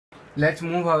let's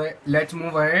move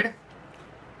ahead.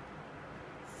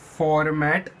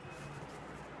 Format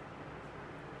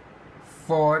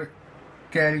for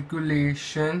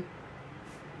calculation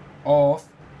of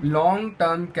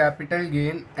long-term capital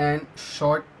gain and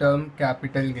short-term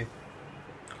capital gain.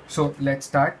 So let's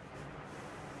start.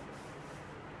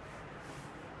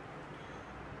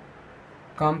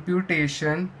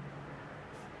 Computation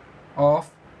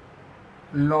of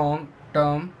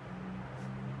long-term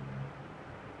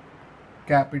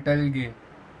capital gain.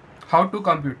 How to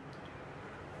compute?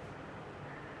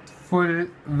 Full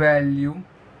value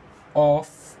of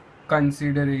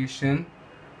consideration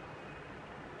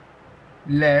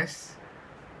less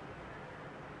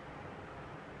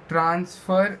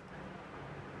transfer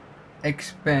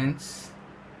expense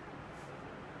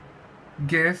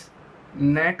gives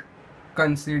net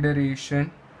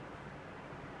consideration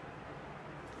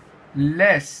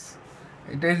less,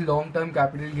 it is long term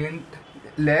capital gain,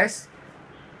 less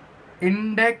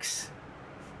index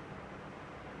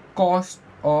cost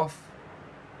of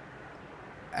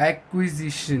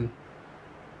acquisition,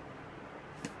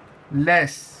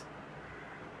 less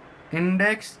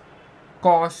index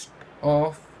cost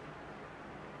of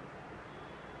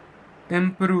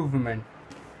improvement,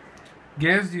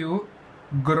 gives you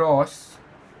gross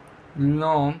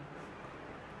long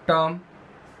term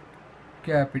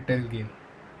capital gain.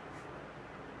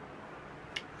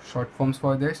 Short forms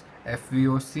for this: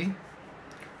 FVOC,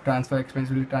 transfer expense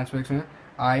will be transfer expense,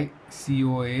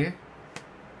 ICOA,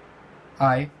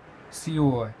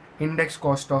 index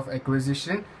cost of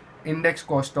acquisition, index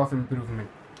cost of improvement,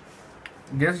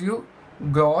 gives you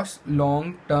gross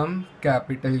long term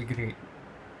capital gain.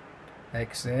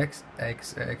 XX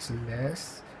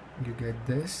less, you get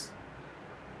this.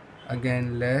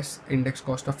 Again, less index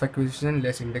cost of acquisition,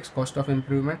 less index cost of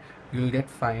improvement, you will get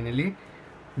finally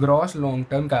gross long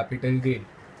term capital gain.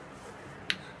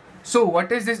 So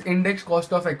what is this index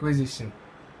cost of acquisition?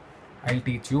 I'll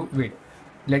teach you. Wait,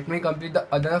 let me complete the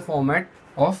other format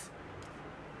of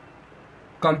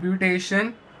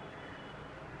computation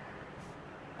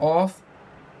of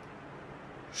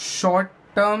short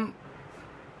term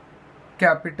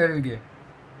capital gain.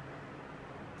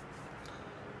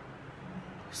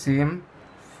 Same,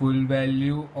 full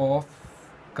value of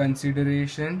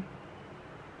consideration,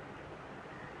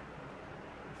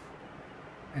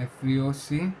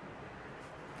 FVOC,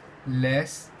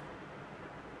 less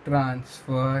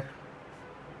transfer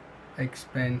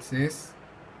expenses,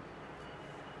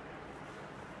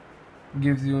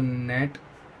 gives you net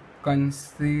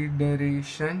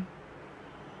consideration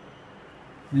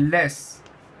less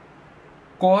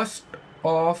cost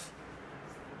of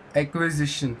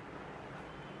acquisition,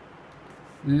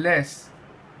 less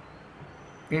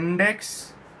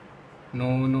index,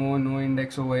 no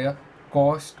index over here,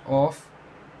 cost of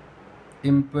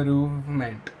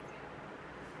improvement,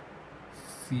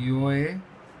 COA,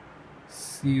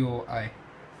 COI,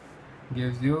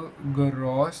 gives you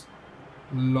gross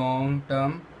long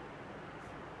term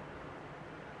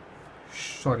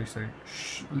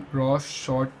gross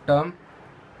short term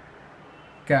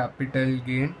capital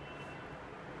gain,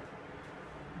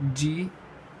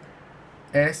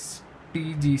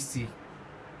 GSTGC,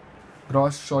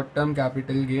 gross short term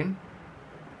capital gain.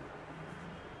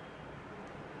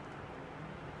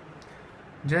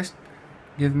 Just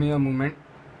give me a moment,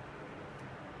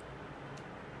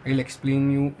 I'll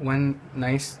explain you one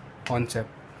nice concept.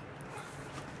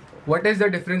 What is the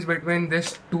difference between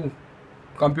these two?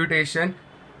 Computation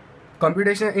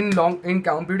in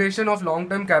computation of long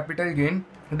term capital gain,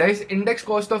 there is index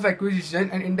cost of acquisition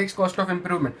and index cost of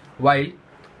improvement, while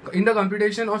in the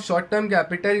computation of short term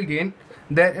capital gain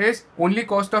there is only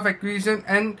cost of acquisition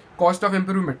and cost of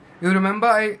improvement. You remember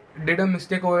I did a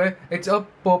mistake over here, it's a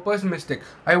purpose mistake.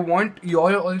 I want you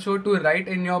all also to write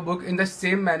in your book in the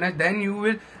same manner, then you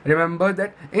will remember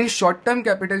that in short term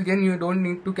capital gain you don't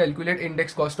need to calculate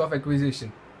index cost of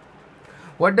acquisition.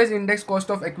 What does index cost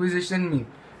of acquisition mean?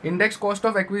 Index cost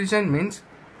of acquisition means,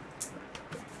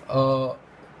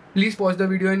 please pause the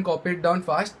video and copy it down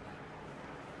fast.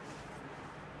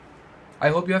 I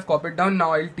hope you have copied down.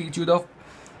 Now I'll teach you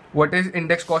what is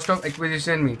index cost of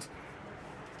acquisition means.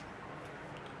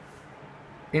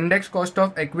 Index cost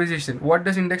of acquisition. What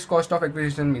does index cost of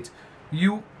acquisition means?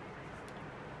 You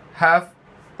have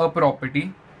a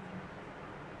property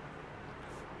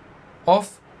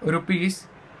of rupees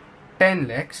 10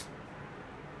 lakhs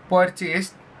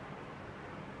purchased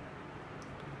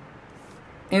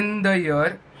in the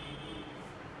year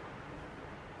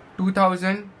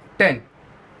 2010.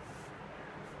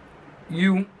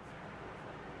 You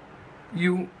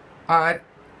are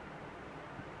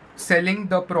selling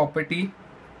the property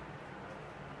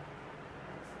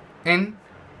in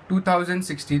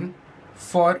 2016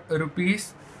 for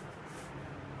rupees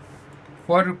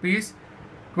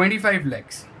 25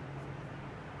 lakhs.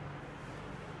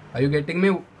 Are you getting me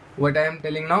what I am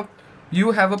telling now?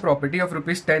 You have a property of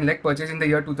rupees 10 lakh purchased in the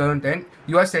year 2010.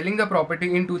 You are selling the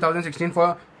property in 2016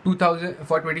 for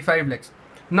 25 lakhs.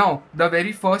 Now, the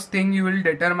very first thing you will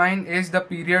determine is the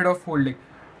period of holding.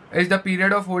 Is the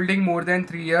period of holding more than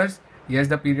 3 years? Yes,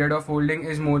 the period of holding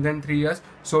is more than 3 years.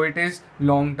 So it is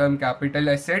long-term capital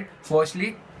asset.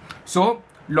 Firstly, so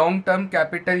long-term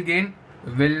capital gain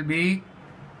will be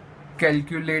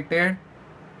calculated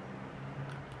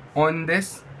on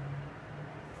this.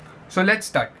 So let's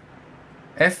start.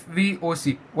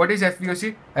 FVOC. What is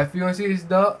FVOC? FVOC is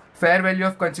the fair value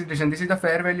of consideration. This is the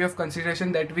fair value of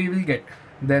consideration that we will get.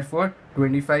 Therefore,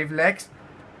 25 lakhs.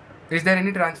 Is there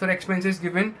any transfer expenses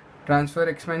given? Transfer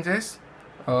expenses.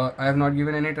 I have not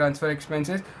given any transfer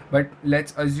expenses, but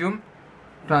let's assume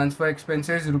transfer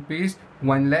expenses rupees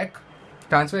 1 lakh.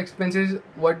 Transfer expenses,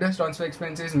 what does transfer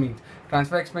expenses mean?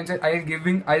 Transfer expenses, I'll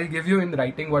give you in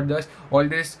writing what does all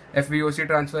this FVOC,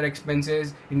 transfer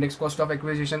expenses, index cost of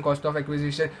acquisition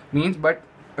means, but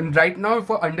right now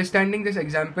for understanding this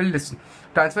example, listen.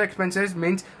 Transfer expenses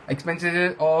means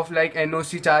expenses of like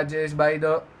NOC charges by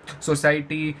the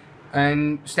society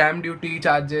and stamp duty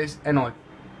charges and all.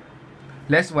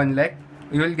 Less 1 lakh,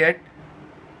 you will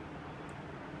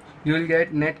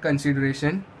get net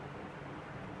consideration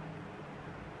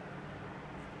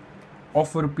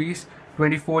of rupees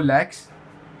 24 lakhs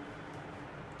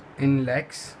in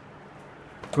lakhs,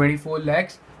 24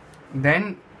 lakhs.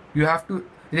 Then you have to,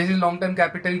 this is long-term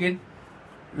capital gain.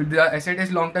 The asset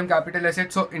is long-term capital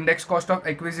asset, so index cost of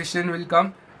acquisition will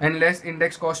come and less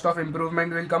index cost of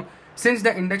improvement will come. Since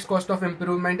the index cost of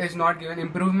improvement is not given,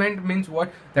 improvement means what,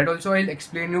 that also I'll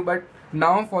explain you, but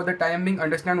now for the time being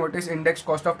understand what is index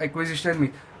cost of acquisition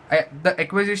means. The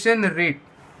acquisition rate,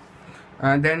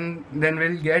 then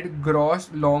we'll get gross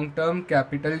long-term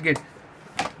capital gain.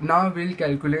 Now we'll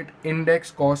calculate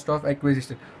index cost of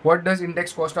acquisition. What does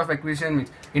index cost of acquisition mean?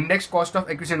 Index cost of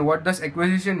acquisition, what does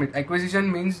acquisition mean? Acquisition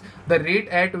means the rate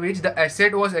at which the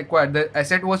asset was acquired. The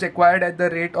asset was acquired at the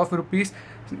rate of rupees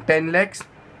 10 lakhs.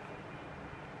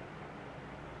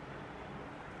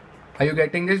 Are you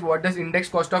getting this? What does index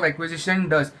cost of acquisition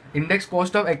does? Index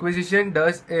cost of acquisition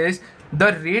does is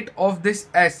the rate of this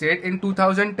asset in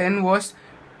 2010 was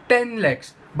 10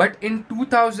 lakhs, but in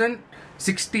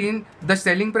 2016 the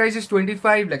selling price is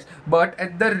 25 lakhs. But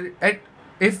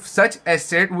if such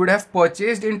asset would have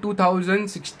purchased in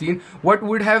 2016, what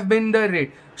would have been the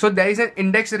rate? So there is an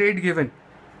index rate given.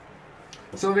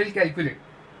 So we'll calculate.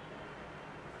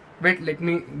 Wait, let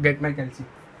me get my calci.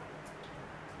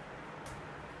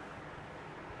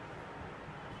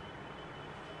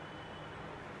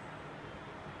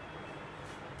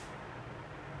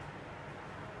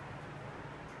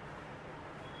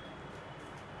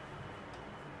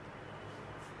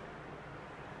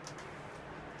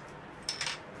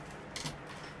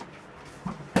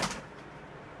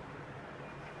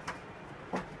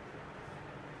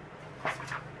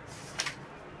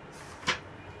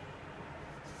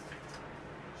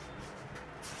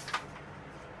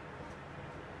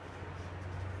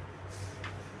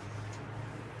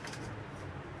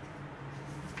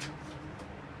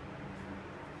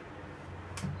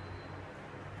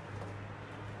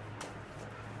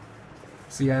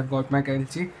 See, I've got my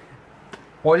calci.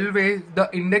 Always the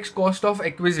index cost of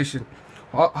acquisition.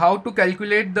 How to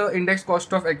calculate the index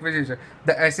cost of acquisition?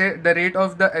 The rate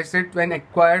of the asset when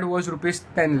acquired was rupees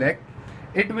 10 lakh.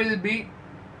 It will be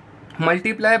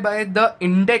multiplied by the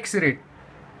index rate.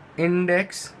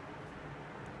 Index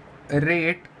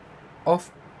rate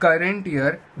of current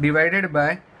year divided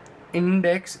by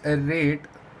index rate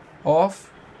of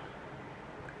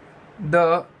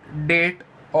the date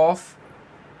of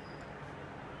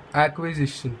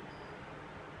acquisition.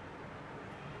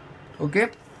 Okay,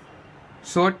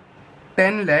 so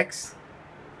 10 lakhs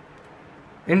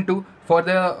into, for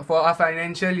our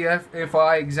financial year, for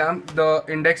our exam, the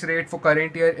index rate for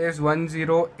current year is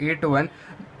 1081.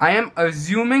 I am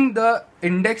assuming the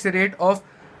index rate of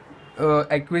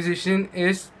acquisition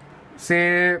is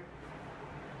say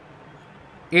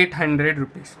 800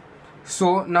 rupees.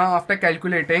 So now after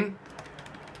calculating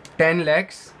 10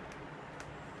 lakhs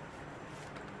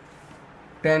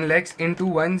into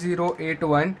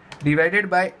 1081 divided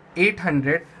by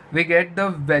 800, we get the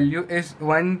value is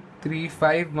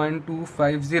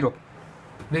 1351250.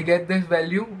 We get this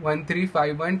value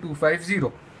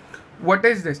 1351250. What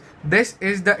is this? This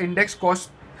is the index cost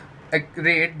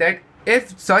rate that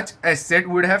if such asset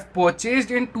would have purchased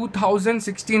in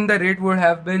 2016, the rate would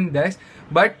have been this,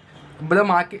 but the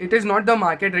market, it is not the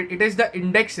market rate, it is the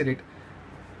index rate.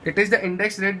 It is the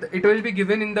index rate. It will be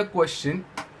given in the question.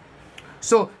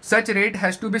 So such rate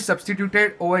has to be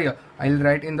substituted over here. I'll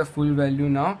write in the full value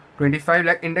now. 25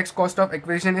 lakh. Index cost of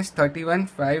acquisition is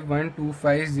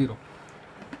 31,51250.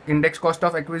 Index cost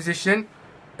of acquisition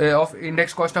of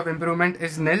index cost of improvement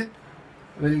is nil.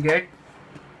 We'll get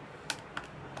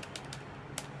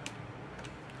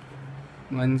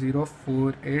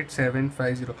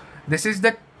 1048750. This is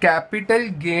the capital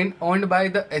gain earned by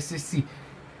the SSC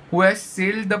who has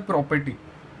sold the property.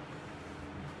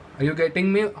 Are you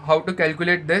getting me how to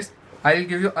calculate this? I'll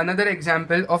give you another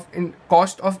example of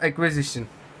cost of acquisition.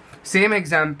 Same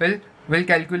example, we'll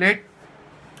calculate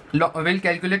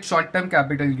short-term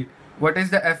capital gain. What is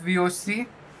the FVOC?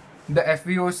 The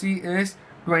FVOC is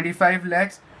 25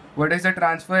 lakhs. What is the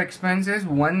transfer expense? Is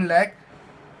 1 lakh.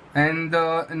 And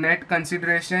the net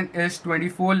consideration is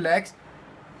 24 lakhs.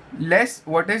 Less,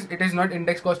 what is, it is not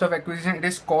index cost of acquisition, it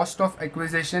is cost of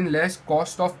acquisition less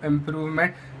cost of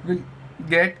improvement. Will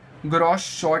get gross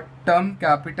short-term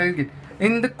capital gain.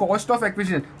 In the cost of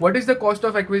acquisition, what is the cost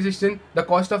of acquisition? The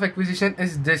cost of acquisition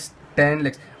is this 10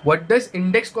 lakhs. What does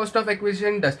index cost of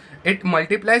acquisition does? It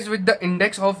multiplies with the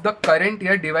index of the current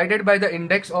year divided by the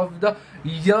index of the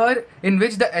year in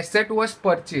which the asset was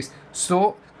purchased.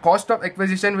 So cost of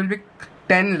acquisition will be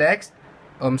 10 lakhs.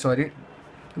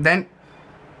 Then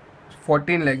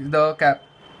 14 lakhs.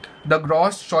 The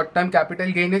gross short-term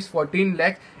capital gain is 14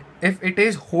 lakhs if it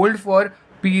is hold for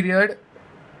period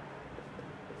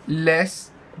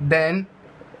less than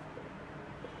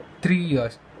 3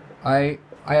 years. I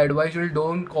advise you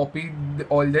don't copy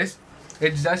all this.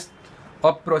 It's just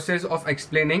a process of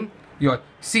explaining your.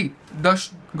 See, the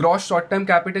gross short-term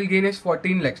capital gain is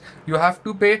 14 lakhs. You have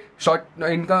to pay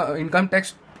income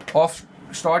tax of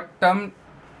short-term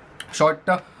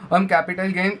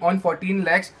capital gain on 14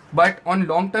 lakhs, but on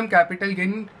long-term capital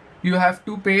gain you have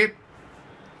to pay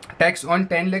tax on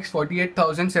 10 lakhs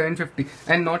 48,750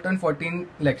 and not on 14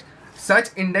 lakhs.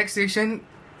 Such indexation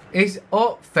is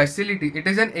a facility. It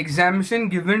is an exemption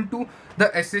given to the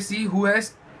SSC who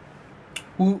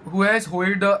has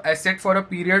hold the asset for a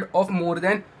period of more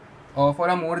than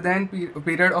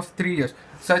period of 3 years.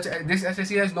 This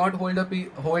SSC has not hold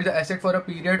the asset for a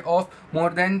period of more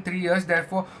than 3 years.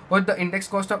 Therefore, the index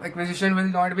cost of acquisition will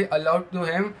not be allowed to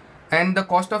him, and the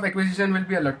cost of acquisition will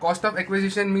be allowed. Cost of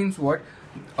acquisition means what?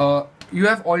 You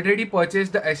have already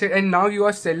purchased the asset and now you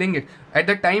are selling it. At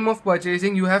the time of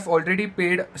purchasing, you have already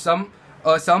paid sum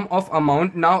of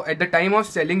amount. Now at the time of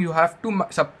selling, you have to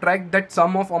subtract that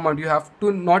sum of amount. You have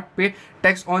to not pay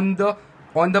tax on the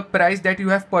price that you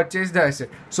have purchased the asset.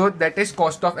 So that is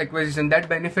cost of acquisition. That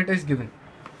benefit is given.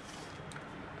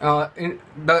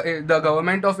 The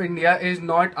government of India is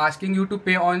not asking you to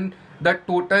pay on the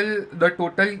total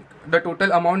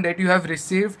amount that you have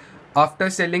received after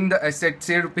selling the asset,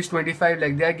 say rupees 25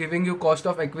 lakh. They are giving you cost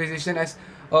of acquisition as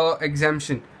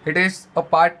exemption. It is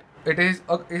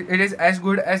as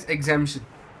good as exemption.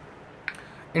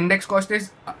 Index cost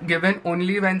is given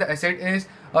only when the asset is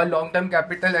a long-term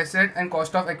capital asset, and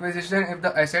cost of acquisition if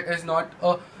the asset is not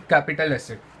a capital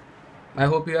asset. I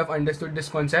hope you have understood this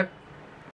concept.